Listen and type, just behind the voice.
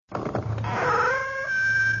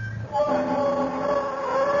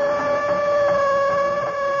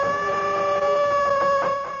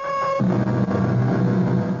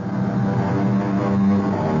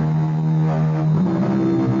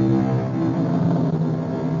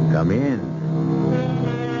Come in.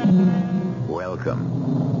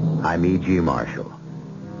 Welcome. I'm E.G. Marshall.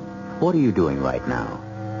 What are you doing right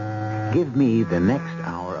now? Give me the next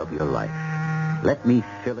hour of your life. Let me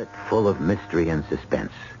fill it full of mystery and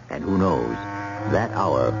suspense. And who knows, that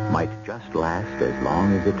hour might just last as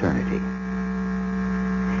long as eternity.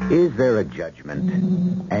 Is there a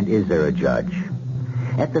judgment? And is there a judge?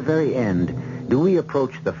 At the very end, do we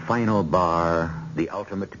approach the final bar, the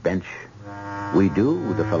ultimate bench? We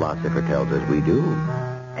do, the philosopher tells us we do.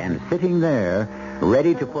 And sitting there,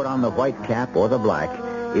 ready to put on the white cap or the black,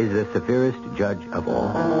 is the severest judge of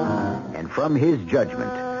all. And from his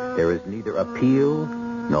judgment, there is neither appeal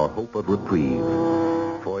nor hope of reprieve.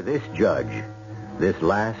 For this judge, this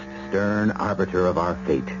last stern arbiter of our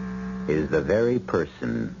fate, is the very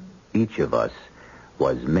person each of us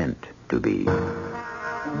was meant to be.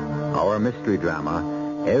 Our mystery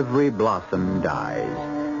drama, Every Blossom Dies,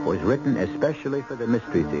 was written especially for the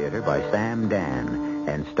Mystery Theater by Sam Dan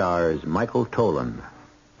and stars Michael Tolan.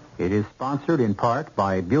 It is sponsored in part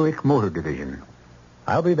by Buick Motor Division.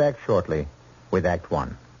 I'll be back shortly with Act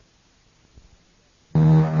One.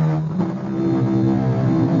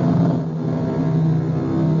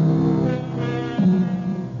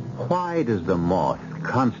 Why does the moth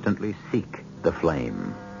constantly seek the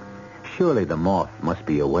flame? Surely the moth must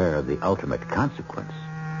be aware of the ultimate consequence.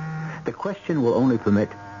 The question will only permit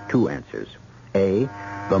two answers. A,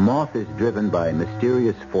 the moth is driven by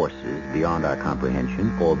mysterious forces beyond our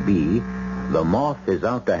comprehension. Or B, the moth is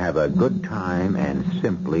out to have a good time and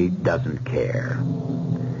simply doesn't care.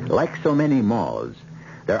 Like so many moths,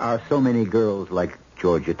 there are so many girls like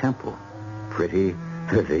Georgia Temple. Pretty,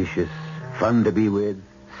 vivacious, fun to be with,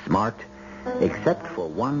 smart, except for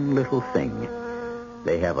one little thing.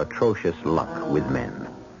 They have atrocious luck with men.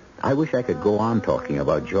 I wish I could go on talking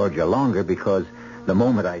about Georgia longer because the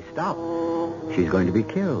moment I stop, she's going to be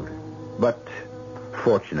killed. But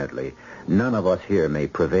fortunately, none of us here may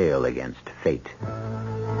prevail against fate.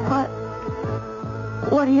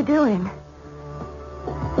 What are you doing?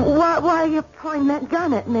 Why are you pointing that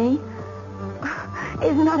gun at me?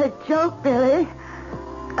 It's not a joke, Billy.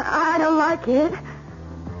 I don't like it.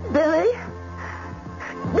 Billy,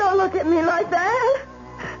 don't look at me like that.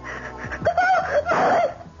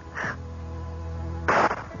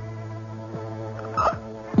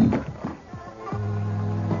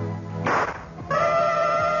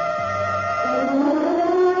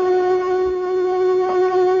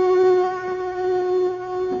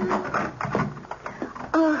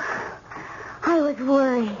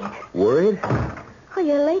 Worried? Oh,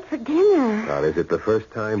 you're late for dinner. God, is it the first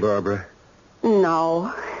time, Barbara?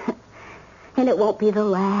 No. And it won't be the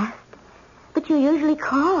last. But you usually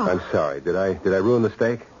call. I'm sorry. Did I ruin the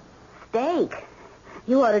steak? Steak?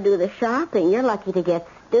 You ought to do the shopping. You're lucky to get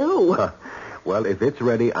stew. Well, if it's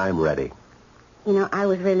ready, I'm ready. You know, I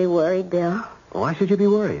was really worried, Bill. Why should you be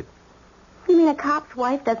worried? You mean a cop's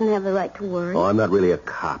wife doesn't have the right to worry? Oh, I'm not really a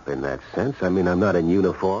cop in that sense. I mean, I'm not in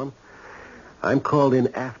uniform. I'm called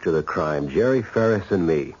in after the crime, Jerry Ferris and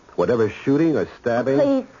me. Whatever shooting or stabbing,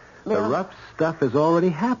 Please, Bill. The rough stuff has already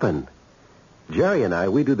happened. Jerry and I,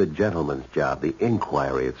 we do the gentleman's job, the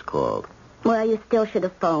inquiry it's called. Well, you still should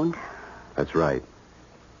have phoned. That's right.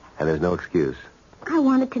 And there's no excuse. I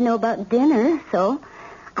wanted to know about dinner, so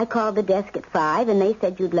I called the desk at 5, and they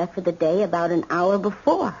said you'd left for the day about an hour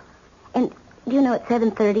before. And do you know it's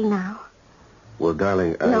 7:30 now? Well,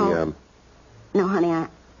 darling, No, honey,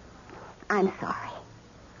 I'm sorry.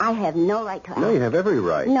 I have no right to ask. No, you have every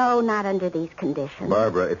right. No, not under these conditions.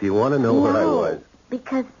 Barbara, if you want to know where I was...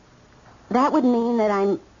 because that would mean that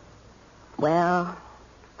I'm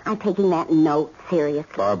taking that note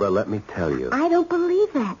seriously. Barbara, let me tell you. I don't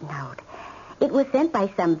believe that note. It was sent by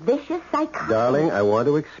some vicious psychopath. Darling, I want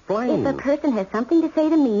to explain. If a person has something to say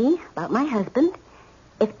to me about my husband,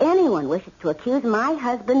 if anyone wishes to accuse my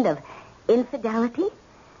husband of infidelity,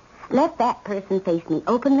 let that person face me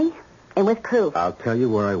openly and with proof. I'll tell you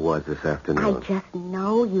where I was this afternoon. I just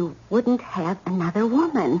know you wouldn't have another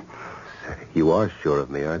woman. Say, you are sure of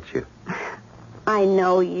me, aren't you? I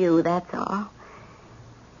know you, that's all.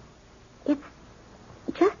 It's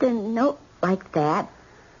just a note like that.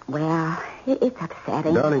 Well, it's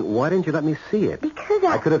upsetting. Darling, why didn't you let me see it? Because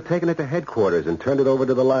I could have taken it to headquarters and turned it over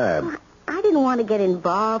to the lab. I didn't want to get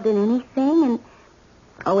involved in anything, and...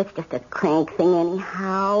 Oh, it's just a crank thing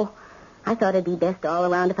anyhow. I thought it'd be best all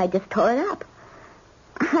around if I just tore it up.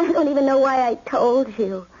 I don't even know why I told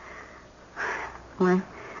you. Well,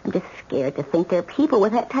 I'm just scared to think there are people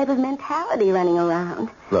with that type of mentality running around.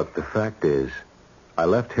 Look, the fact is, I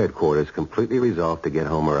left headquarters completely resolved to get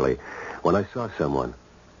home early when I saw someone,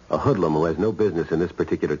 a hoodlum who has no business in this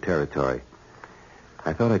particular territory.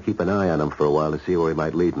 I thought I'd keep an eye on him for a while to see where he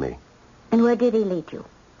might lead me. And where did he lead you?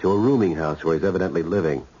 To a rooming house where he's evidently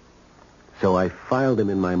living. So I filed him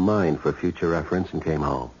in my mind for future reference and came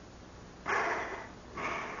home.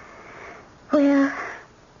 Well,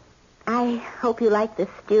 I hope you like the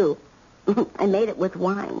stew. I made it with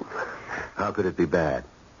wine. How could it be bad?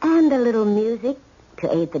 And a little music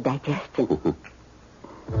to aid the digestion.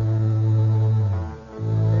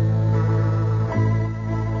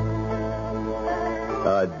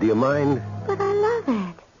 Do you mind? But I love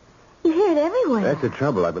it. You hear it everywhere. That's the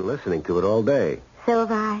trouble. I've been listening to it all day. So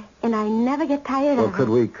have I. And I never get tired of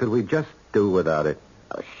it. Could we just do without it?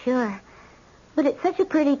 Oh, sure. But it's such a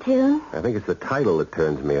pretty tune. I think it's the title that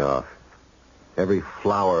turns me off. Every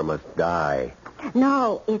flower must die.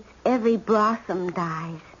 No, it's Every Blossom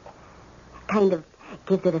Dies. Kind of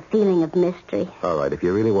gives it a feeling of mystery. All right, if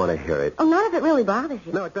you really want to hear it. Oh, not if it really bothers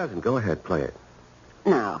you. No, it doesn't. Go ahead, play it.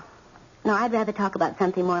 No, I'd rather talk about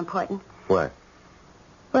something more important. What?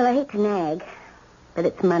 Well, I hate to nag, but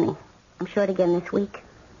it's money. I'm short again this week.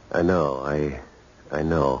 I know. I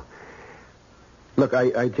know. Look,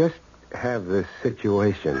 I just have this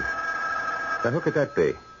situation. Now, who could that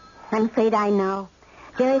be? I'm afraid I know.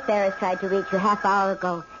 Jerry Ferris tried to reach you half hour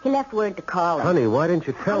ago. He left word to call us. Honey, why didn't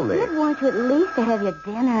you tell me? I did want you at least to have your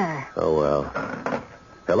dinner. Oh, well.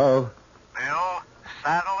 Hello? Bill,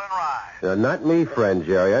 saddle and ride. Not me, friend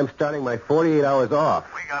Jerry. I'm starting my 48 hours off.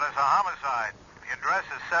 We got us a homicide. The address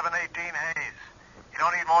is 718 Hayes. You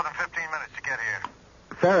don't need more than 15 minutes to get here.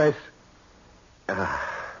 Ferris.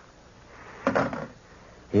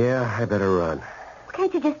 Yeah, I better run.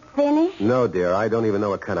 Can't you just finish? No, dear. I don't even know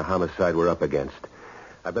what kind of homicide we're up against.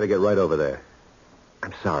 I better get right over there.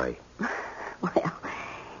 I'm sorry. Well,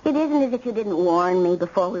 it isn't as if you didn't warn me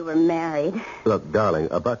before we were married. Look, darling,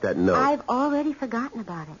 about that note. I've already forgotten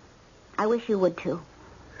about it. I wish you would, too.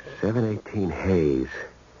 718 Hayes.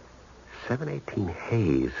 718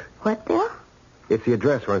 Hayes. What, Bill? It's the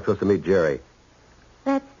address where I'm supposed to meet Jerry.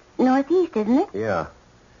 That's northeast, isn't it? Yeah.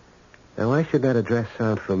 Now, why should that address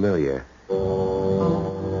sound familiar?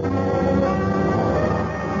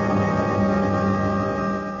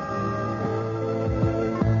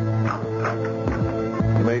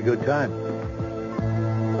 You made good time.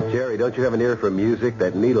 Jerry, don't you have an ear for music?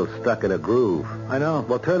 That needle's stuck in a groove. I know.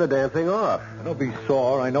 Well, turn the damn thing off. Don't be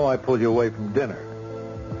sore. I know I pulled you away from dinner.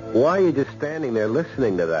 Why are you just standing there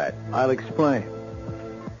listening to that? I'll explain.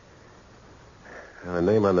 The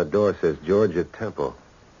name on the door says Georgia Temple.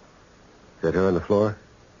 Is that her on the floor?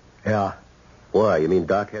 Yeah. Why? You mean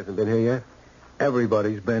Doc hasn't been here yet?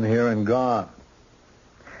 Everybody's been here and gone.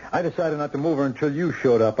 I decided not to move her until you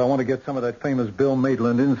showed up. I want to get some of that famous Bill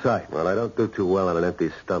Maitland insight. Well, I don't do too well on an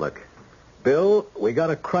empty stomach. Bill, we got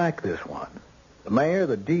to crack this one. The mayor,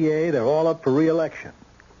 the DA, they're all up for re-election.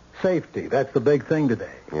 Safety, that's the big thing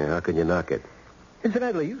today. Yeah, how can you knock it?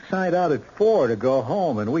 Incidentally, you signed out at 4 to go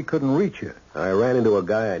home, and we couldn't reach you. I ran into a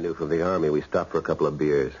guy I knew from the Army. We stopped for a couple of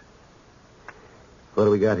beers. What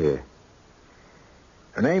do we got here?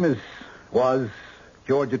 Her name was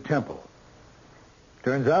Georgia Temple.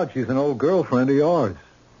 Turns out she's an old girlfriend of yours.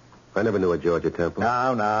 I never knew a Georgia Temple.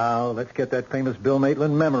 Now, let's get that famous Bill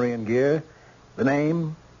Maitland memory in gear. The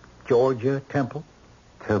name, Georgia Temple.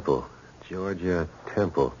 Temple. Georgia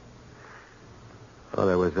Temple. Oh,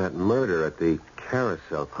 there was that murder at the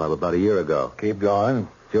Carousel Club about a year ago. Keep going.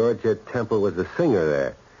 Georgia Temple was the singer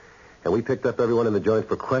there. And we picked up everyone in the joint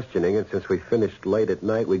for questioning, and since we finished late at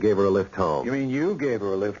night, we gave her a lift home. You mean you gave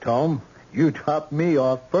her a lift home? You topped me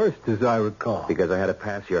off first, as I recall. Because I had to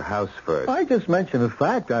pass your house first. I just mentioned a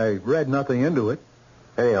fact. I read nothing into it.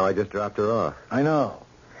 Anyhow, I just dropped her off. I know.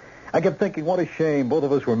 I kept thinking, what a shame. Both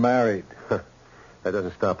of us were married. That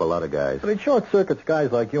doesn't stop a lot of guys. But it short-circuits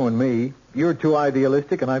guys like you and me. You're too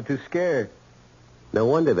idealistic, and I'm too scared. No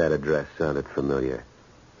wonder that address sounded familiar.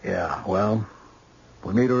 Yeah, well,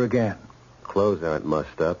 we'll meet her again. Clothes aren't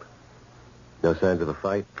mussed up. No signs of a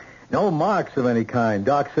fight? No marks of any kind.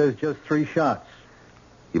 Doc says just 3 shots.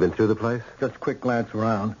 You been through the place? Just a quick glance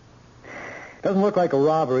around. Doesn't look like a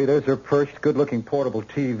robbery. There's her perched, good-looking portable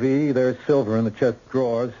TV. There's silver in the chest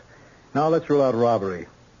drawers. Now let's rule out robbery.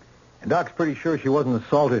 And Doc's pretty sure she wasn't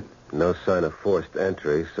assaulted. No sign of forced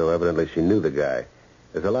entry, so evidently she knew the guy.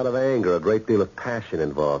 There's a lot of anger, a great deal of passion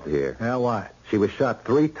involved here. Yeah, why? She was shot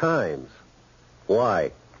 3 times.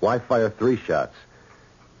 Why? Why fire 3 shots?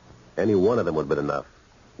 Any one of them would have been enough.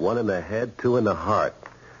 1 in the head, 2 in the heart.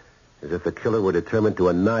 As if the killer were determined to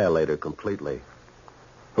annihilate her completely.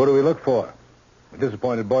 Who do we look for? A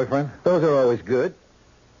disappointed boyfriend? Those are always good.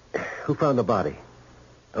 Who found the body?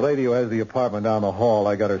 The lady who has the apartment down the hall.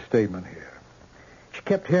 I got her statement here. She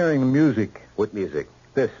kept hearing the music. What music?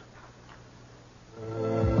 This.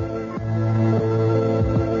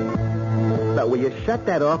 Now, will you shut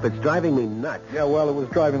that off? It's driving me nuts. Yeah, well, it was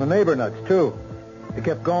driving the neighbor nuts, too. It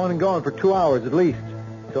kept going and going for 2 hours at least.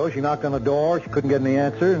 So she knocked on the door. She couldn't get any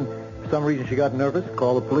answer, and for some reason she got nervous,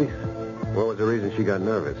 called the police. What was the reason she got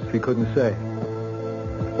nervous? She couldn't say.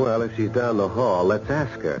 Well, if she's down the hall, let's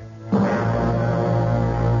ask her.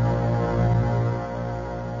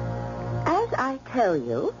 As I tell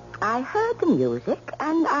you, I heard the music,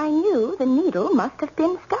 and I knew the needle must have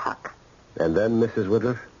been stuck. And then, Mrs.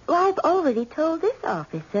 Woodruff? Well, I've already told this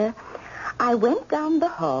officer. I went down the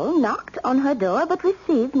hall, knocked on her door, but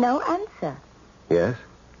received no answer. Yes?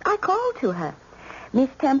 I called to her. Miss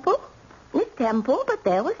Temple, but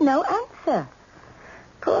there was no answer.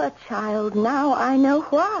 Poor child, now I know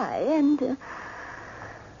why, and...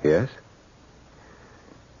 Yes?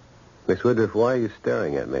 Miss Woodruff, why are you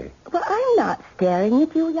staring at me? Well, I'm not staring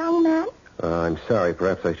at you, young man. I'm sorry.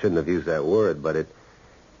 Perhaps I shouldn't have used that word, but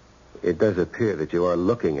it does appear that you are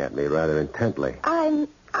looking at me rather intently. I'm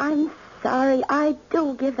sorry. I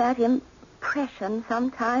do give that impression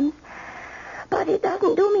sometimes. But it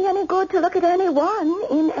doesn't do me any good to look at anyone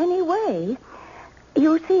in any way.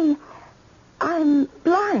 You see, I'm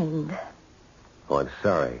blind. Oh, I'm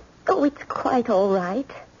sorry. Oh, it's quite all right.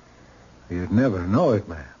 You'd never know it,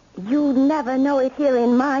 ma'am. You never know it here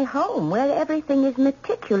in my home, where everything is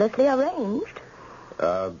meticulously arranged.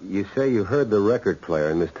 You say you heard the record player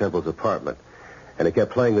in Miss Temple's apartment, and it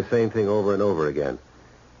kept playing the same thing over and over again.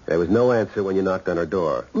 There was no answer when you knocked on her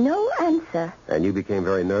door. No answer. And you became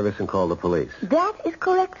very nervous and called the police. That is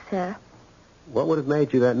correct, sir. What would have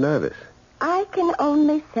made you that nervous? I can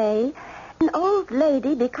only say an old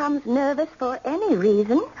lady becomes nervous for any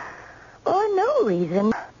reason or no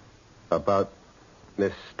reason. About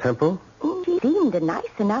Miss Temple? She seemed a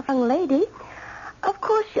nice enough young lady. Of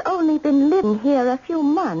course, she's only been living here a few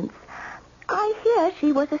months. I hear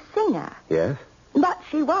she was a singer. Yes? But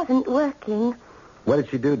she wasn't working. What did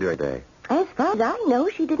she do during the day? As far as I know,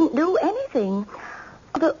 she didn't do anything.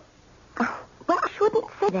 Well, I shouldn't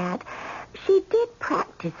say that. She did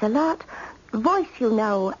practice a lot. Voice, you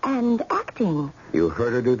know, and acting. You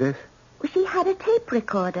heard her do this? She had a tape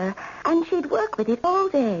recorder, and she'd work with it all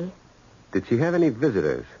day. Did she have any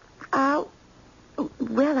visitors? Well,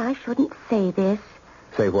 I shouldn't say this.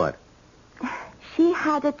 Say what? She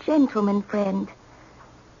had a gentleman friend.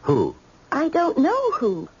 Who? I don't know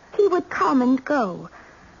who. He would come and go.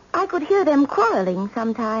 I could hear them quarreling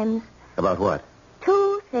sometimes. About what?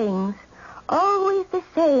 2 things. Always the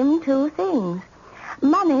same 2 things.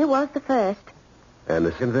 Money was the first. And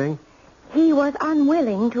the same thing? He was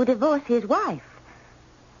unwilling to divorce his wife.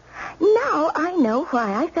 Now I know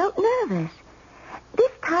why I felt nervous.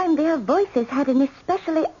 This time their voices had an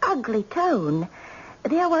especially ugly tone.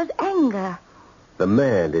 There was anger. The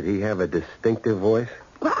man, did he have a distinctive voice?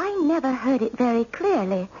 Well, I never heard it very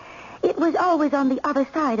clearly. It was always on the other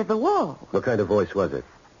side of the wall. What kind of voice was it?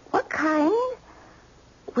 What kind?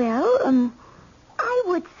 Well, I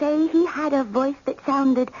would say he had a voice that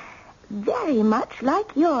sounded very much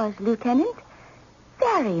like yours, Lieutenant.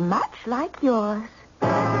 Very much like yours.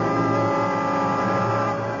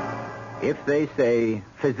 If they say,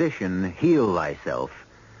 physician, heal thyself,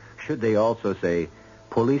 should they also say,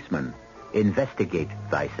 policeman, investigate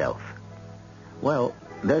thyself? Well,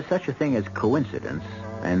 there's such a thing as coincidence,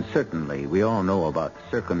 and certainly we all know about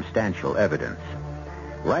circumstantial evidence.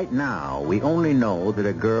 Right now, we only know that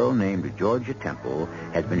a girl named Georgia Temple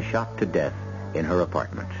has been shot to death in her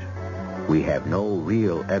apartment. We have no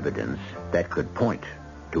real evidence that could point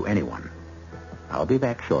to anyone. I'll be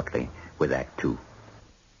back shortly with Act 2.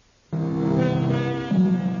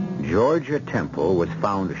 Georgia Temple was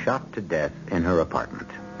found shot to death in her apartment.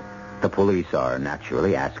 The police are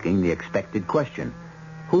naturally asking the expected question,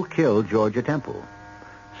 who killed Georgia Temple?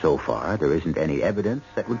 So far, there isn't any evidence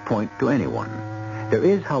that would point to anyone. There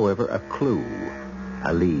is, however, a clue,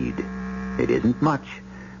 a lead. It isn't much,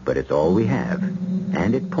 but it's all we have,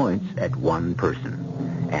 and it points at one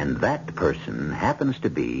person. And that person happens to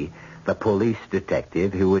be the police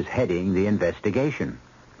detective who is heading the investigation.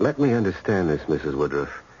 Let me understand this, Mrs.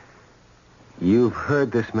 Woodruff. You've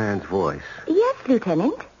heard this man's voice. Yes,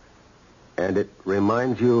 Lieutenant. And it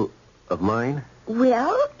reminds you of mine?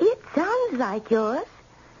 Well, it sounds like yours.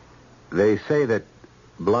 They say that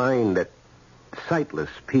sightless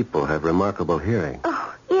people have remarkable hearing.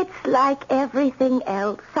 Oh, it's like everything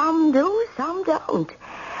else. Some do, some don't.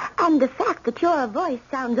 And the fact that your voice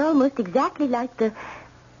sounds almost exactly like the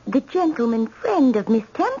gentleman friend of Miss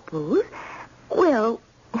Temple's, well,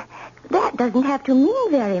 that doesn't have to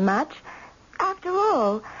mean very much. After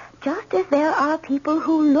all, just as there are people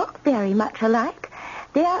who look very much alike,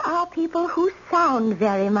 There are people who sound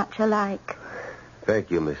very much alike.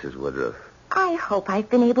 Thank you, Mrs. Woodruff. I hope I've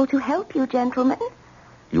been able to help you, gentlemen.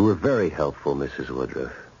 You were very helpful, Mrs.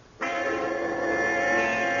 Woodruff.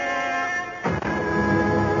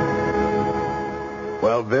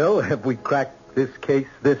 Well, Bill, have we cracked this case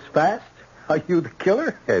this fast? Are you the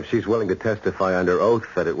killer? Hey, if she's willing to testify under oath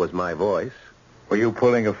that it was my voice. Were you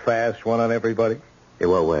pulling a fast one on everybody? In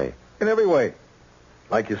what way? In every way.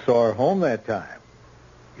 Like you saw her home that time.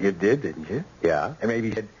 You did, didn't you? Yeah. And maybe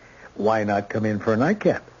you said, why not come in for a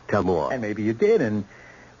nightcap? Tell more. And maybe you did, and,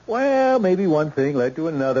 well, maybe one thing led to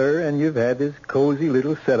another, and you've had this cozy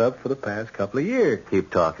little setup for the past couple of years. Keep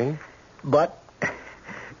talking. But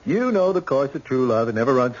you know the course of true love. It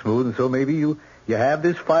never runs smooth, and so maybe you have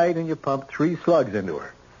this fight and you pump 3 slugs into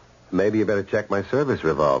her. Maybe you better check my service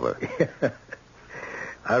revolver.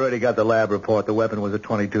 I already got the lab report. The weapon was a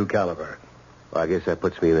 .22 caliber. Well, I guess that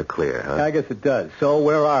puts me in the clear, huh? I guess it does. So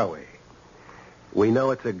where are we? We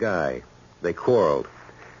know it's a guy. They quarreled.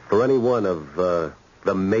 For any one of the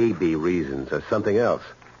maybe reasons or something else.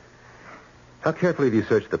 How carefully have you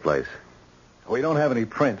searched the place? We don't have any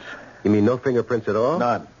prints. You mean no fingerprints at all?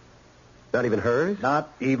 None. Not even hers? Not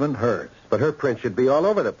even hers. But her print should be all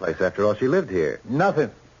over the place. After all, she lived here.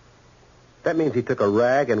 Nothing. That means he took a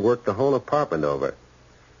rag and worked the whole apartment over.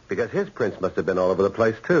 Because his prints must have been all over the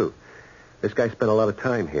place, too. This guy spent a lot of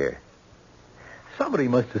time here. Somebody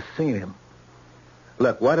must have seen him.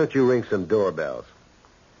 Look, why don't you ring some doorbells?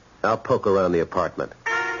 I'll poke around the apartment.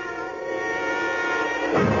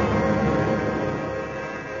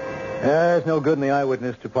 There's no good in the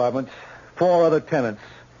eyewitness department. 4 other tenants.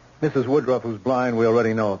 Mrs. Woodruff, who's blind, we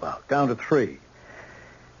already know about. Down to 3.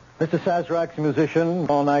 Mr. Sazerac's a musician,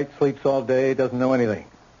 all night, sleeps all day, doesn't know anything.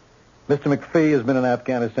 Mr. McPhee has been in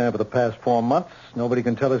Afghanistan for the past 4 months. Nobody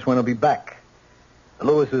can tell us when he'll be back. The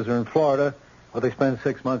Lewises are in Florida, where they spend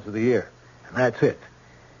 6 months of the year. And that's it.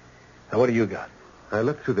 Now, what do you got? I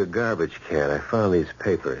looked through the garbage can. I found these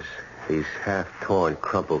papers. These half-torn,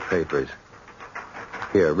 crumpled papers.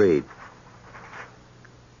 Here, read.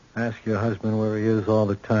 Ask your husband where he is all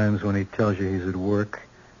the times when he tells you he's at work.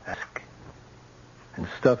 Ask. And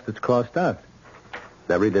stuff that's crossed out.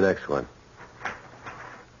 Now read the next one.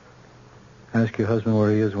 Ask your husband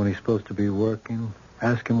where he is when he's supposed to be working.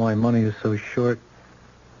 Ask him why money is so short.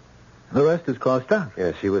 The rest is crossed out.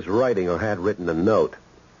 Yeah, she was writing or had written a note.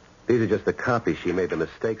 These are just the copies she made the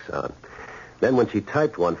mistakes on. Then when she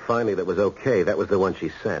typed one finally that was okay, that was the one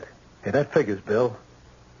she sent. Hey, that figures, Bill.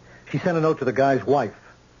 She sent a note to the guy's wife.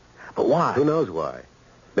 But why? Who knows why?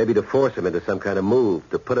 Maybe to force him into some kind of move,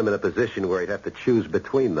 to put him in a position where he'd have to choose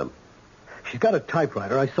between them. She's got a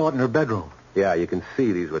typewriter. I saw it in her bedroom. Yeah, you can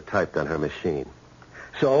see these were typed on her machine.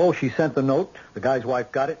 So she sent the note. The guy's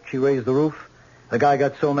wife got it. She raised the roof. The guy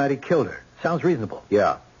got so mad he killed her. Sounds reasonable.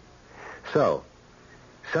 Yeah. So,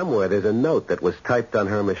 somewhere there's a note that was typed on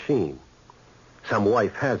her machine. Some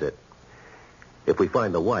wife has it. If we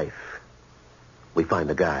find the wife, we find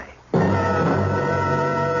the guy.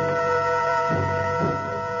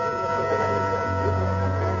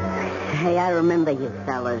 Hey, I remember you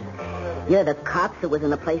fellas. You're the cops who was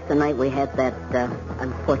in the place the night we had that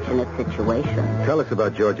unfortunate situation. Tell us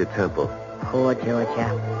about Georgia Temple. Poor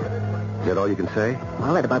Georgia. Is that all you can say?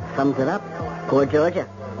 Well, that about sums it up. Poor Georgia.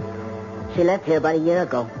 She left here about a year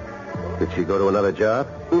ago. Did she go to another job?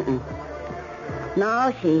 Mm-mm. No,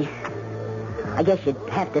 I guess you'd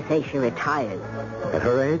have to say she retired. At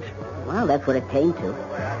her age? Well, that's what it came to.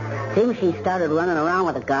 Seems she started running around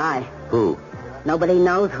with a guy. Who? Nobody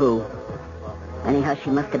knows who. Anyhow, she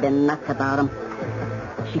must have been nuts about him.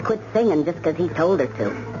 She quit singing just because he told her to.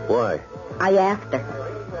 Why? I asked her.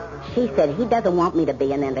 She said he doesn't want me to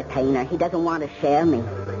be an entertainer. He doesn't want to share me.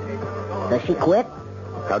 So she quit.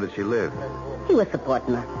 How did she live? He was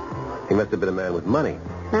supporting her. He must have been a man with money.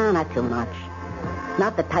 No, not too much.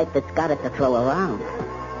 Not the type that's got it to throw around.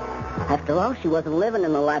 After all, she wasn't living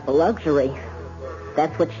in the lap of luxury.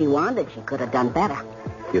 That's what she wanted. She could have done better.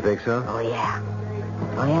 You think so? Oh, yeah.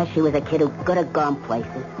 Oh, yeah, she was a kid who could have gone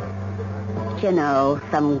places. But you know,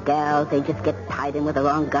 some gals, they just get tied in with the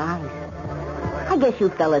wrong guys. I guess you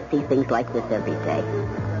fellas see things like this every day.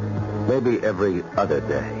 Maybe every other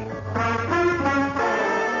day.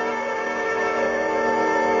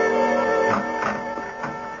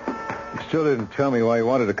 You still didn't tell me why you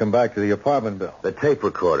wanted to come back to the apartment, Bill. The tape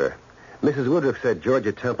recorder. Mrs. Woodruff said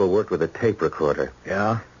Georgia Temple worked with a tape recorder.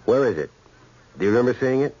 Yeah? Where is it? Do you remember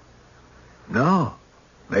seeing it? No.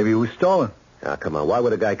 Maybe it was stolen. Ah, come on. Why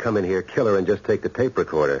would a guy come in here, kill her, and just take the tape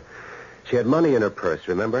recorder? She had money in her purse,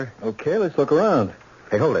 remember? Okay, let's look around.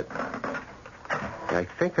 Hey, hold it. I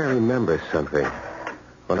think I remember something.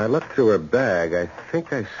 When I looked through her bag, I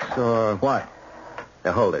think I saw... What?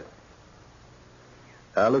 Now, hold it.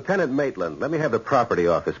 Lieutenant Maitland, let me have the property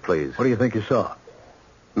office, please. What do you think you saw?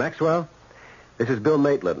 Maxwell, this is Bill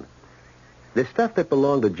Maitland. There's stuff that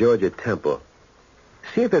belonged to Georgia Temple.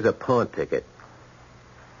 See if there's a pawn ticket.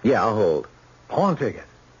 Yeah, I'll hold. Pawn ticket?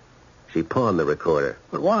 She pawned the recorder.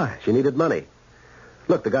 But why? She needed money.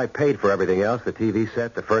 Look, the guy paid for everything else, the TV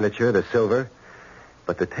set, the furniture, the silver.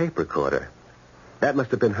 But the tape recorder, that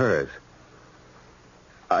must have been hers.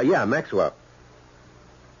 Yeah, Maxwell.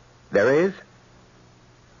 There is?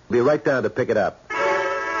 Be right down to pick it up.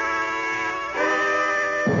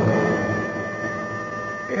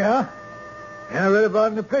 Yeah? Yeah, I read about it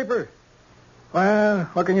in the paper. Well,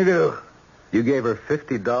 what can you do? You gave her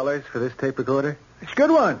 $50 for this tape recorder? It's a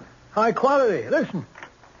good one. High quality. Listen.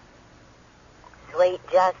 Sweet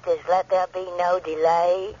justice, let there be no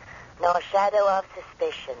delay, nor shadow of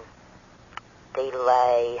suspicion.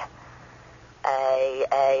 Delay.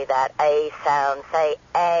 A, that A sound. Say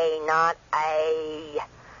A, not A.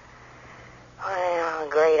 Well,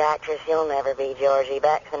 great actress, you'll never be, Georgie.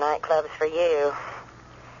 Back to the nightclubs for you.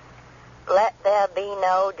 Let there be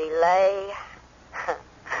no delay.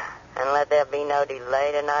 And let there be no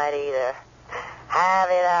delay tonight either. Have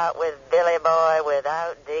it out with Billy Boy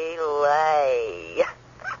without delay.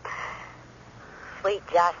 Sweet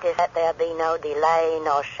justice, let there be no delay,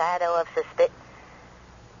 nor shadow of suspicion.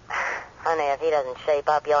 Honey, if he doesn't shape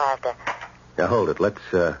up, you'll have to... Now, hold it. Let's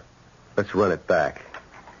run it back.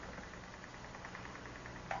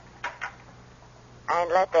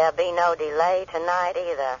 And let there be no delay tonight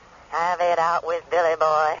either. Have it out with Billy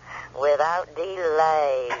Boy without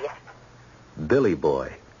delay. Billy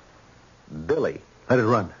Boy. Billy. Let it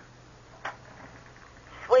run.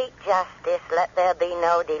 Sweet justice, let there be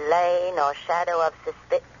no delay, nor shadow of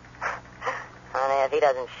suspicion. Honey, if he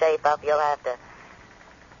doesn't shape up, you'll have to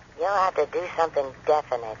do something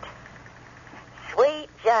definite. Sweet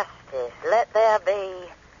justice, let there be...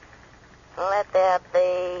 Let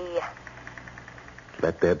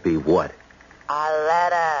there be what? A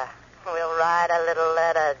letter. We'll write a little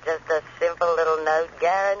letter, just a simple little note,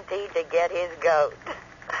 guaranteed to get his goat.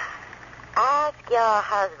 Ask your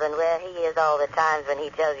husband where he is all the times when he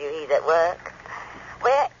tells you he's at work.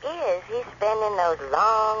 Where is he spending those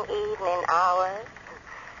long evening hours?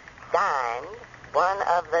 Signed, one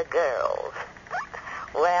of the girls.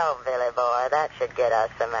 Well, Billy Boy, that should get us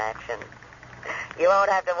some action. You won't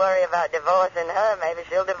have to worry about divorcing her. Maybe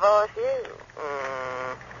she'll divorce you.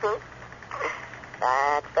 Mm-hmm.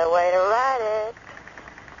 That's the way to write it.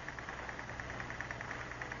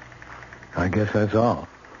 I guess that's all.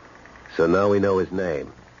 So now we know his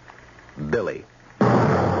name. Billy.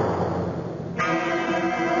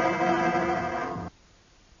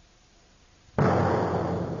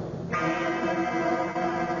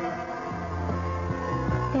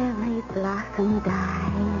 Every blossom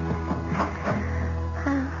dies.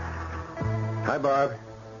 Hi, Barb.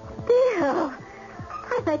 Bill,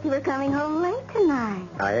 I thought you were coming home late tonight.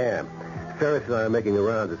 I am. Ferris and I are making the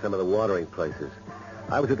rounds at some of the watering places.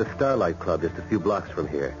 I was at the Starlight Club just a few blocks from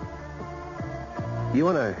here. You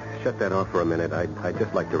want to shut that off for a minute? I'd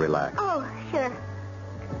just like to relax. Oh, sure.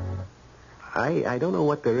 I don't know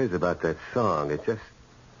what there is about that song. It just...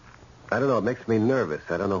 I don't know. It makes me nervous.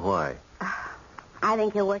 I don't know why. I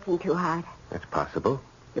think you're working too hard. That's possible.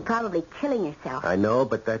 You're probably killing yourself. I know,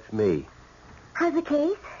 but that's me. How's the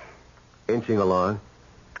case? Inching along.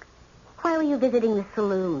 Why were you visiting the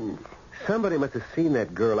saloons? Somebody must have seen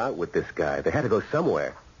that girl out with this guy. They had to go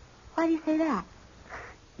somewhere. Why do you say that?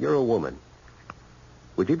 You're a woman.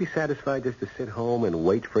 Would you be satisfied just to sit home and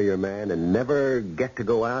wait for your man and never get to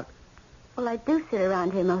go out? Well, I do sit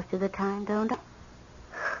around here most of the time, don't I?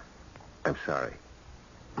 I'm sorry.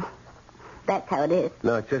 That's how it is.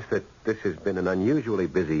 No, it's just that this has been an unusually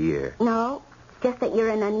busy year. No, it's just that you're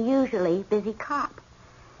an unusually busy cop.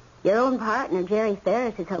 Your own partner, Jerry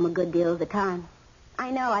Ferris, is home a good deal of the time.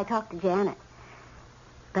 I know, I talked to Janet.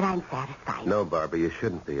 But I'm satisfied. No, Barbara, you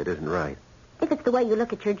shouldn't be. It isn't right. If it's the way you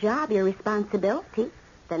look at your job, your responsibility,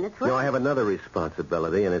 then it's right. No, I have another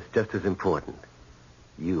responsibility, and it's just as important.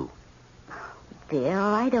 You. Bill,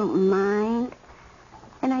 I don't mind.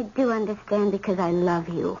 And I do understand because I love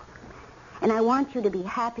you. And I want you to be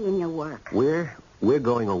happy in your work. We're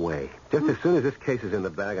going away. Just as soon as this case is in the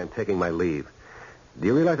bag, I'm taking my leave. Do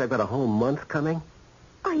you realize I've got a whole month coming?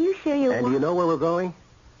 Are you sure you And do you know where we're going?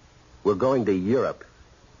 We're going to Europe.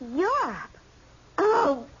 Europe?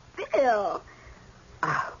 Oh, Bill.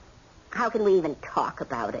 Oh, how can we even talk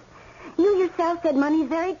about it? You yourself said money's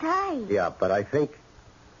very tight. Yeah, but I think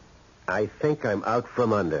I'm out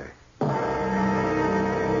from under.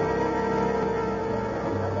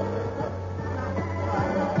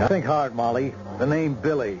 Now think hard, Molly. The name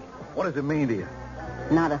Billy. What does it mean to you?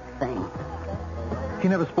 Not a thing. She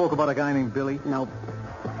never spoke about a guy named Billy? Nope.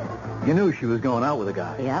 You knew she was going out with a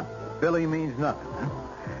guy. Yep. Billy means nothing,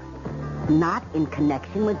 huh? Not in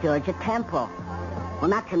connection with Georgia Temple. Well,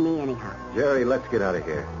 not to me, anyhow. Jerry, let's get out of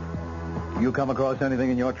here. You come across anything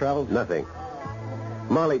in your travels? Nothing.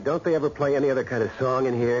 Molly, don't they ever play any other kind of song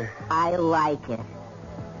in here? I like it.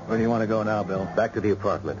 Where do you want to go now, Bill? Back to the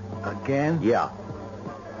apartment. Again? Yeah.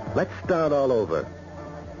 Let's start all over.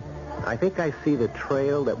 I think I see the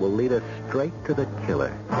trail that will lead us straight to the killer.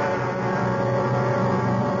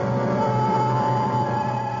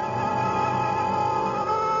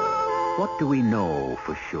 What do we know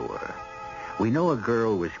for sure? We know a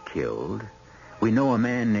girl was killed. We know a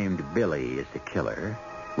man named Billy is the killer.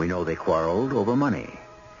 We know they quarreled over money.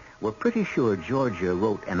 We're pretty sure Georgia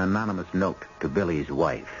wrote an anonymous note to Billy's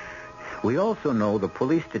wife. We also know the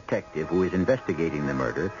police detective who is investigating the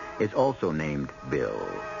murder is also named Bill.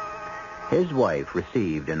 His wife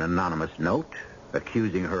received an anonymous note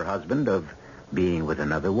accusing her husband of being with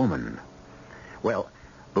another woman. Well,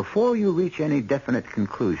 before you reach any definite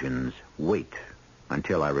conclusions, wait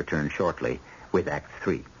until I return shortly with Act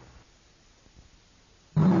 3.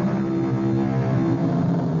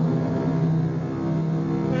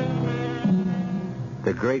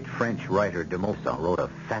 The great French writer de Maupassant wrote a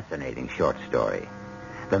fascinating short story.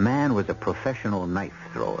 The man was a professional knife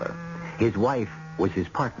thrower. His wife was his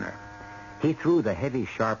partner. He threw the heavy,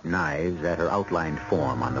 sharp knives at her outlined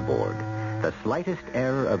form on the board. The slightest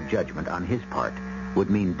error of judgment on his part would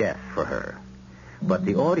mean death for her. But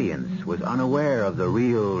the audience was unaware of the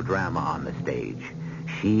real drama on the stage.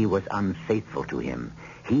 She was unfaithful to him.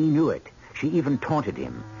 He knew it. She even taunted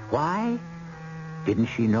him. Why? Didn't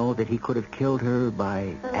she know that he could have killed her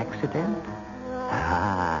by accident?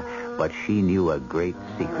 But she knew a great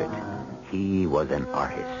secret. He was an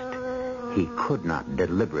artist. He could not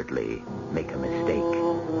deliberately make a mistake.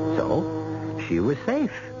 So, she was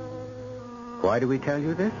safe. Why do we tell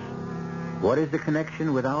you this? What is the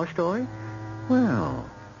connection with our story? Well,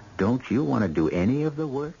 don't you want to do any of the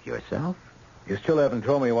work yourself? You still haven't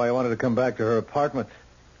told me why you wanted to come back to her apartment.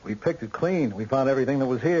 We picked it clean. We found everything that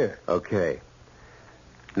was here. Okay.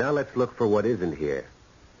 Now let's look for what isn't here.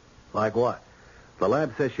 Like what? The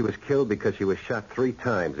lab says she was killed because she was shot 3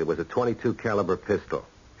 times. It was a .22 caliber pistol.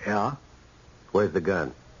 Yeah? Where's the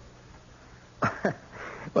gun?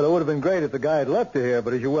 Well, it would have been great if the guy had left it here,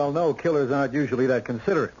 but as you well know, killers aren't usually that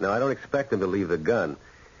considerate. No, I don't expect him to leave the gun.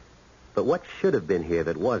 But what should have been here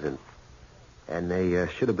that wasn't? And they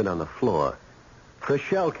should have been on the floor. The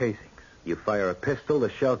shell casings. You fire a pistol, the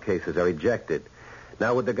shell cases are ejected.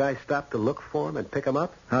 Now, would the guy stop to look for him and pick him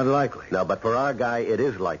up? Not likely. No, but for our guy, it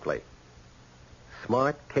is likely.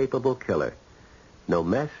 Smart, capable killer. No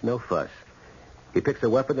mess, no fuss. He picks a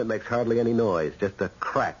weapon that makes hardly any noise, just a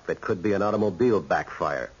crack that could be an automobile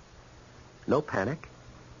backfire. No panic.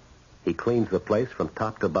 He cleans the place from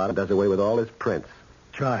top to bottom, does away with all his prints.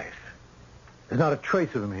 Chives. There's not a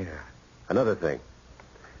trace of him here. Another thing.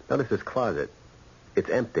 Notice this closet. It's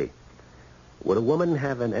empty. Would a woman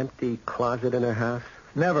have an empty closet in her house?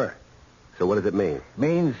 Never. So what does it mean?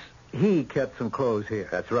 Means he kept some clothes here.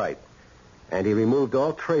 That's right. And he removed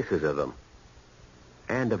all traces of them.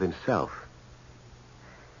 And of himself.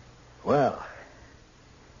 Well,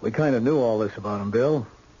 we kind of knew all this about him, Bill.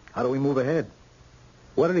 How do we move ahead?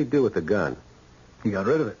 What did he do with the gun? He got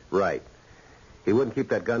rid of it. Right. He wouldn't keep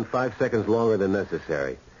that gun 5 seconds longer than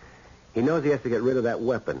necessary. He knows he has to get rid of that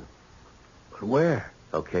weapon. But where?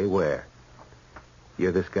 Okay, where?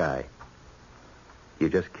 You're this guy. You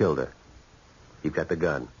just killed her. You've got the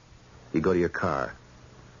gun. You go to your car.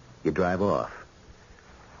 You drive off.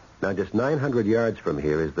 Now, just 900 yards from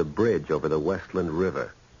here is the bridge over the Westland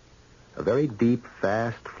River. A very deep,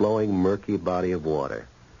 fast-flowing, murky body of water.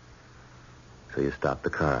 So you stop the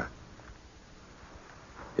car.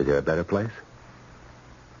 Is there a better place?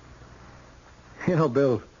 You know,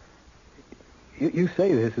 Bill, you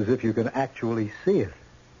say this as if you can actually see it.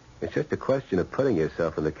 It's just a question of putting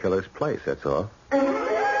yourself in the killer's place, that's all.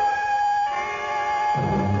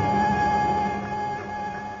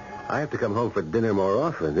 I have to come home for dinner more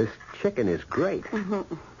often. This chicken is great.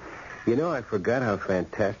 You know, I forgot how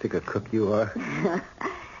fantastic a cook you are.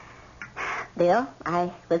 Bill,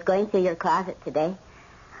 I was going through your closet today.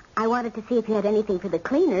 I wanted to see if you had anything for the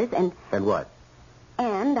cleaners, and... And what?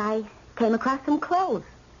 And I came across some clothes.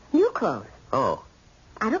 New clothes. Oh.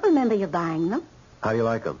 I don't remember you buying them. How do you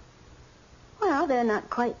like them? Well, they're not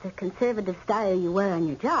quite the conservative style you wear on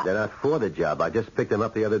your job. They're not for the job. I just picked them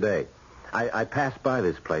up the other day. I passed by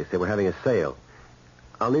this place. They were having a sale.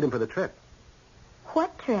 I'll need them for the trip.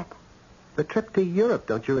 What trip? The trip to Europe,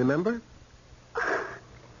 don't you remember?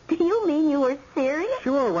 Do you mean you were serious?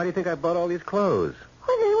 Sure, why do you think I bought all these clothes?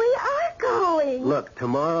 Well, then we are going. Look,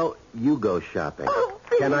 tomorrow you go shopping. Oh,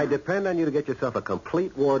 Bill. Can I depend on you to get yourself a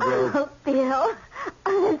complete wardrobe? Oh, Bill,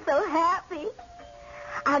 I'm so happy.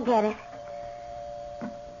 I'll get it.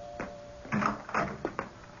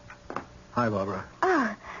 Hi, Barbara.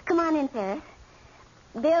 Oh, come on in, Ferris.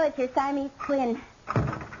 Bill, it's your Siamese twin.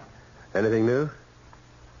 Anything new?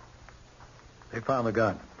 They found the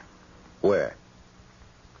gun. Where?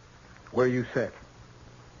 Where you said.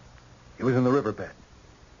 It was in the riverbed.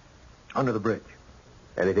 Under the bridge.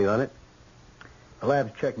 Anything on it? The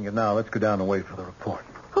lab's checking it now. Let's go down and wait for the report.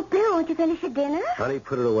 Well, Bill, won't you finish your dinner? Honey,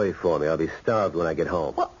 put it away for me. I'll be starved when I get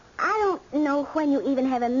home. Well, I don't know when you even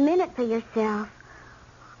have a minute for yourself.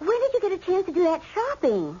 When did you get a chance to do that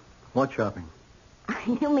shopping? What shopping?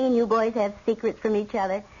 You mean you boys have secrets from each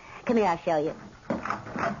other? Come here, I'll show you.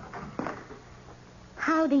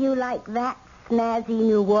 How do you like that snazzy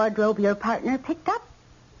new wardrobe your partner picked up?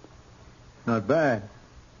 Not bad.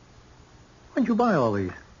 When'd you buy all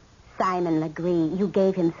these? Simon Legree, you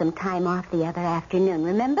gave him some time off the other afternoon,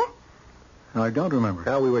 remember? No, I don't remember.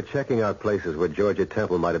 Now, we were checking out places where Georgia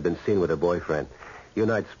Temple might have been seen with her boyfriend. You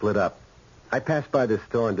and I'd split up. I passed by this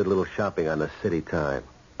store and did a little shopping on the city time.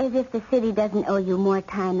 As if the city doesn't owe you more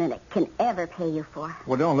time than it can ever pay you for.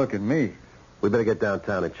 Well, don't look at me. We better get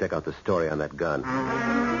downtown and check out the story on that gun.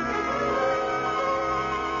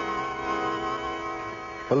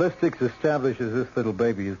 Ballistics establishes this little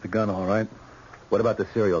baby is the gun, all right. What about the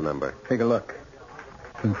serial number? Take a look.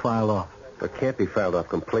 It's been filed off. It can't be filed off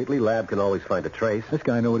completely. Lab can always find a trace. This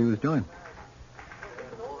guy knew what he was doing.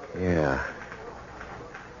 Yeah.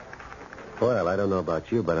 Well, I don't know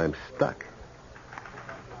about you, but I'm stuck.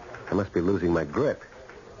 I must be losing my grip.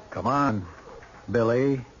 Come on,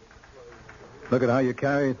 Billy. Look at how you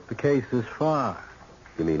carried the case this far.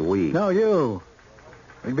 You mean we? No, you.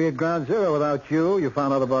 We'd be at ground zero without you. You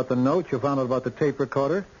found out about the note. You found out about the tape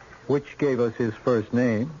recorder, which gave us his first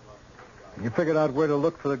name. And you figured out where to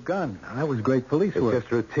look for the gun. Now, that was great police It's work.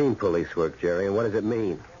 just routine police work, Jerry. And what does it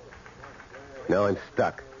mean? No, I'm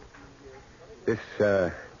stuck. This,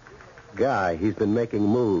 guy, he's been making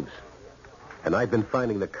moves. And I've been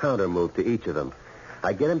finding the counter move to each of them.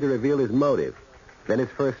 I get him to reveal his motive, then his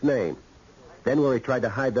first name, then where he tried to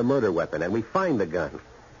hide the murder weapon, and we find the gun.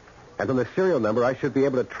 And from the serial number, I should be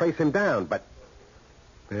able to trace him down, but...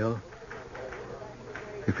 Bill,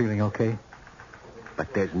 you feeling okay?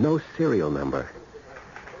 But there's no serial number.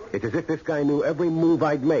 It's as if this guy knew every move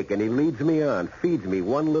I'd make, and he leads me on, feeds me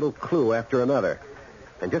one little clue after another.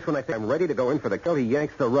 And just when I think I'm ready to go in for the kill, he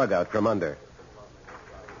yanks the rug out from under.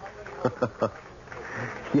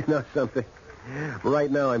 You know something? Right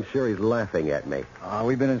now, I'm sure he's laughing at me.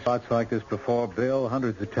 We've been in spots like this before, Bill,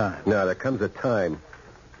 hundreds of times. Now, there comes a time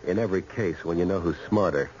in every case when you know who's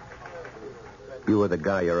smarter. You are the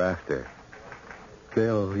guy you're after.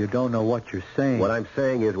 Bill, you don't know what you're saying. What I'm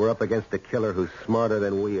saying is we're up against a killer who's smarter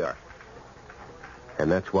than we are.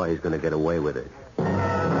 And that's why he's going to get away with it.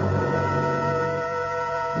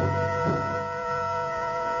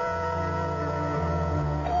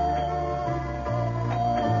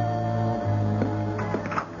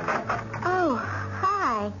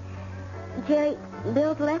 Jerry,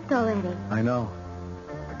 Bill's left already. I know.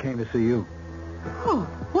 I came to see you. Oh,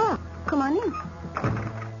 well, come on in.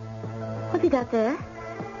 What's he got there?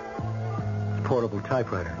 Portable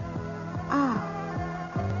typewriter.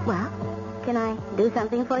 Oh. Well, can I do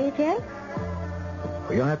something for you, Jerry?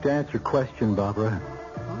 Well, you'll have to answer a question, Barbara.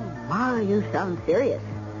 Oh, my, you sound serious.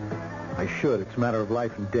 I should. It's a matter of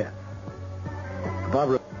life and death.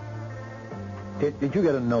 Barbara, did you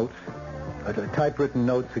get a note? A typewritten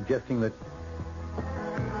note suggesting that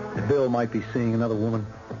Bill might be seeing another woman?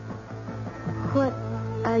 What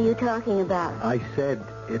are you talking about? I said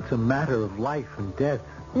it's a matter of life and death.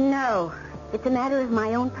 No. It's a matter of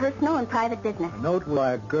my own personal and private business. A note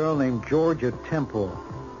by a girl named Georgia Temple.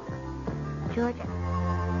 Georgia?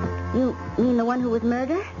 You mean the one who was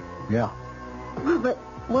murdered? Yeah. Well, but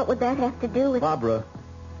what would that have to do with... Barbara,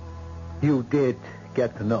 you did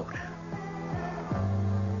get the note.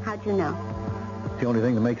 How'd you know? It's the only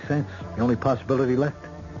thing that makes sense. The only possibility left.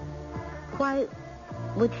 Why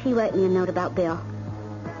would she write me a note about Bill?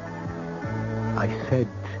 I said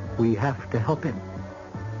we have to help him.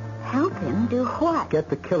 Help him? Do what? Get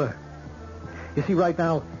the killer. You see, right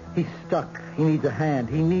now, he's stuck. He needs a hand.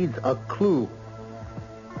 He needs a clue.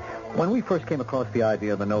 When we first came across the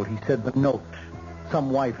idea of the note, he said the note. Some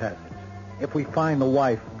wife has it. If we find the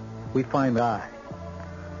wife, we find the guy.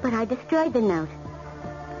 But I destroyed the note.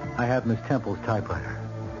 I have Miss Temple's typewriter.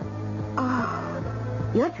 Oh.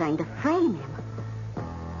 You're trying to frame him.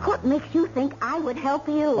 What makes you think I would help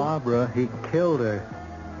you? Barbara, he killed her.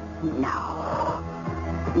 No.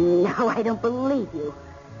 No, I don't believe you.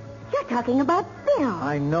 You're talking about Bill.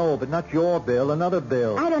 I know, but not your Bill, another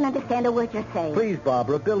Bill. I don't understand a word you're saying. Please,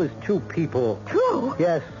 Barbara, Bill is two people. Two?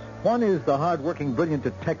 Yes. One is the hard-working, brilliant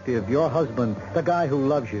detective, your husband, the guy who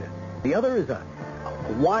loves you. The other is a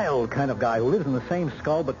wild kind of guy who lives in the same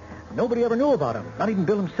skull, but nobody ever knew about him, not even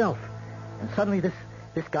Bill himself. And suddenly this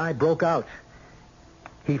guy broke out.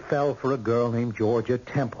 He fell for a girl named Georgia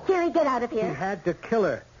Temple. Jerry, get out of He here. had to kill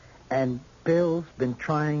her, and Bill's been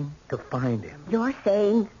trying to find him. You're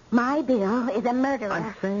saying my Bill is a murderer.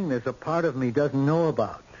 I'm saying there's a part of me doesn't know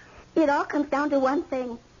about. It all comes down to one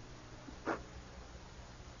thing.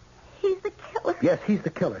 He's the killer. Yes, he's the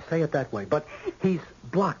killer. Say it that way. But he's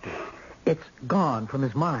blocked it. It's gone from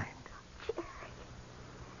his mind.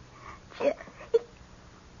 Jerry,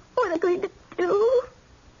 what are you going to do?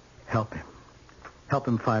 Help him. Help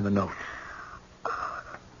him find the note.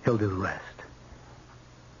 He'll do the rest.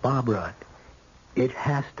 Barbara, it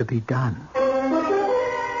has to be done.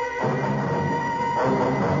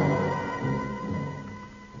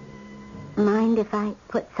 Mind if I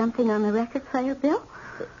put something on the record player, Bill?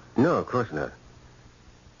 No, of course not.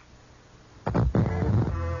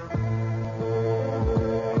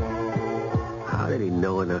 How did he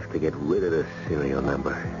know enough to get rid of the serial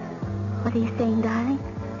number? What are you saying, darling?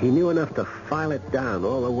 He knew enough to file it down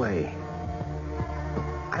all the way.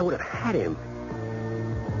 I would have had him.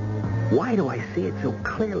 Why do I see it so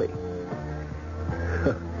clearly?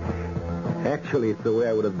 Actually, it's the way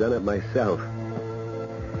I would have done it myself.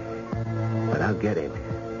 But I'll get him.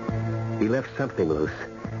 He left something loose.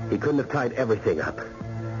 He couldn't have tied everything up.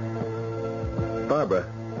 Barbara,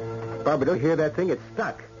 don't you hear that thing? It's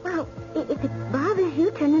stuck. Well, if it bothers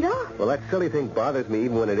you, turn it off. Well, that silly thing bothers me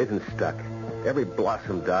even when it isn't stuck. Every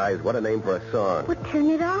blossom dies. What a name for a song. Well, turn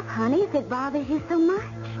it off, honey, if it bothers you so much.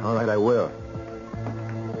 All right, I will.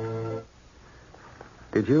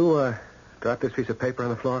 Did you drop this piece of paper on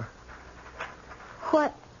the floor?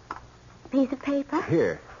 What piece of paper?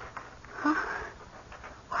 Here. Huh?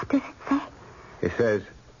 What does it say? It says,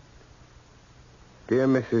 Dear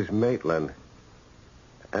Mrs. Maitland,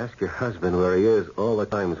 ask your husband where he is all the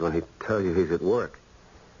times when he tells you he's at work.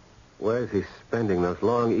 Where's he spending those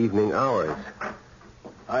long evening hours?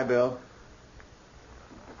 Hi, Bill.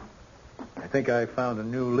 I think I found a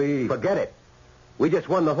new lead. Forget it. We just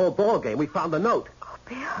won the whole ball game. We found the note. Oh,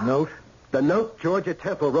 Bill. Note? The note Georgia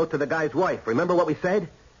Temple wrote to the guy's wife. Remember what we said?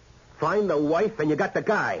 Find the wife and you got the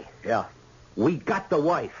guy. Yeah. We got the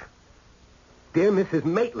wife. Dear Mrs.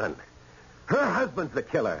 Maitland. Her husband's the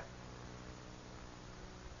killer.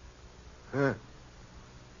 Her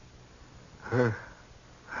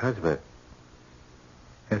husband.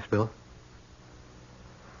 Yes, Bill?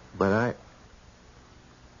 But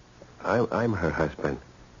I'm her husband.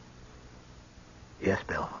 Yes,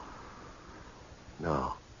 Bill.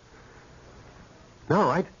 No. No,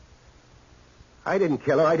 I didn't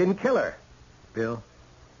kill her. I didn't kill her. Bill?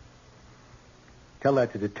 Tell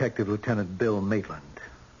that to Detective Lieutenant Bill Maitland.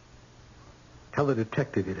 Tell the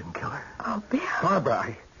detective you didn't kill her. Oh, Bill.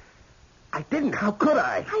 Barbara, I didn't. How could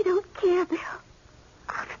I? I don't care, Bill.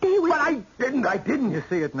 I'll stay with But you. I didn't. You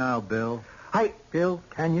see it now, Bill. I... Bill,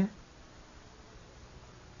 can you?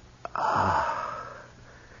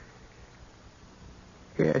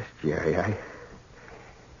 Yes, Jerry,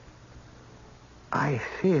 I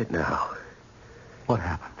see it now. What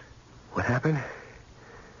happened? What happened?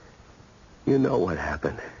 You know what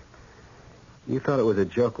happened. You thought it was a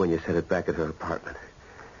joke when you said it back at her apartment.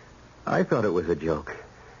 I thought it was a joke.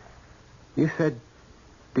 You said,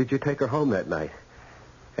 did you take her home that night?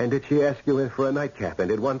 And did she ask you in for a nightcap? And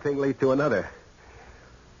did one thing lead to another?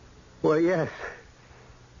 Well, yes.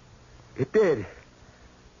 It did.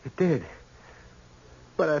 It did.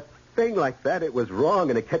 But a thing like that, it was wrong,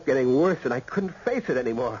 and it kept getting worse, and I couldn't face it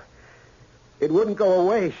anymore. It wouldn't go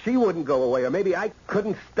away. She wouldn't go away, or maybe I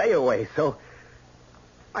couldn't stay away, so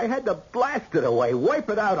I had to blast it away, wipe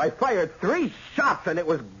it out. I fired 3 shots, and it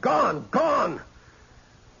was gone.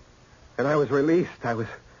 And I was released. I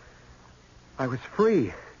was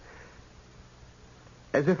free.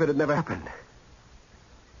 As if it had never happened.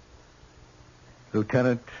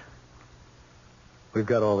 Lieutenant, we've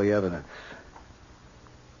got all the evidence.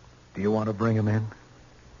 Do you want to bring him in?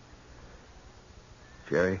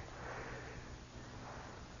 Jerry,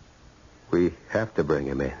 we have to bring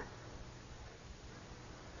him in.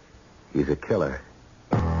 He's a killer.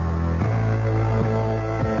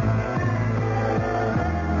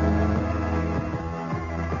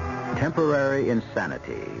 Temporary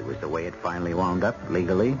insanity was the way it finally wound up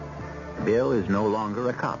legally. Bill is no longer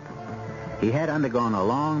a cop. He had undergone a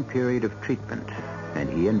long period of treatment, and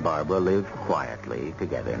he and Barbara live quietly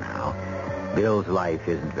together now. Bill's life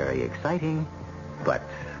isn't very exciting, but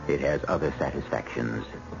it has other satisfactions.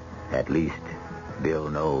 At least, Bill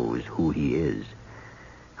knows who he is.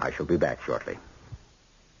 I shall be back shortly.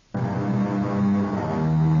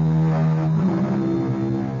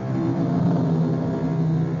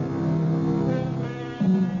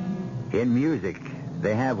 In music,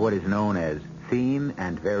 they have what is known as theme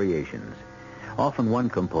and variations. Often one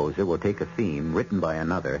composer will take a theme written by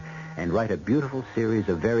another and write a beautiful series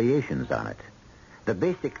of variations on it. The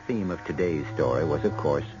basic theme of today's story was, of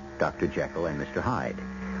course, Dr. Jekyll and Mr. Hyde,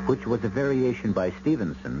 which was a variation by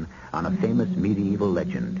Stevenson on a famous medieval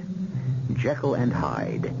legend. Jekyll and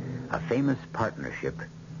Hyde, a famous partnership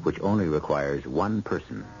which only requires one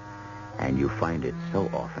person. And you find it so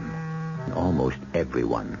often in almost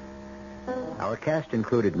everyone. Our cast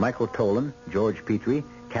included Michael Tolan, George Petrie,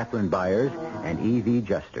 Catherine Byers, and E.V.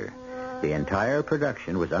 Juster. The entire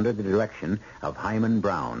production was under the direction of Hyman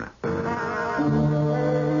Brown.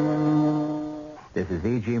 This is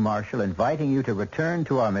E.G. Marshall inviting you to return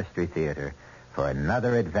to our Mystery Theater for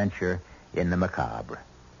another adventure in the macabre.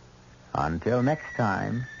 Until next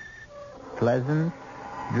time, pleasant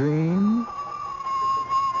dreams.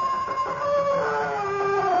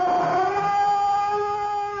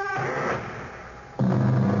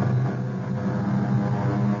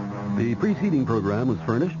 The preceding program was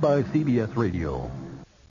furnished by CBS Radio.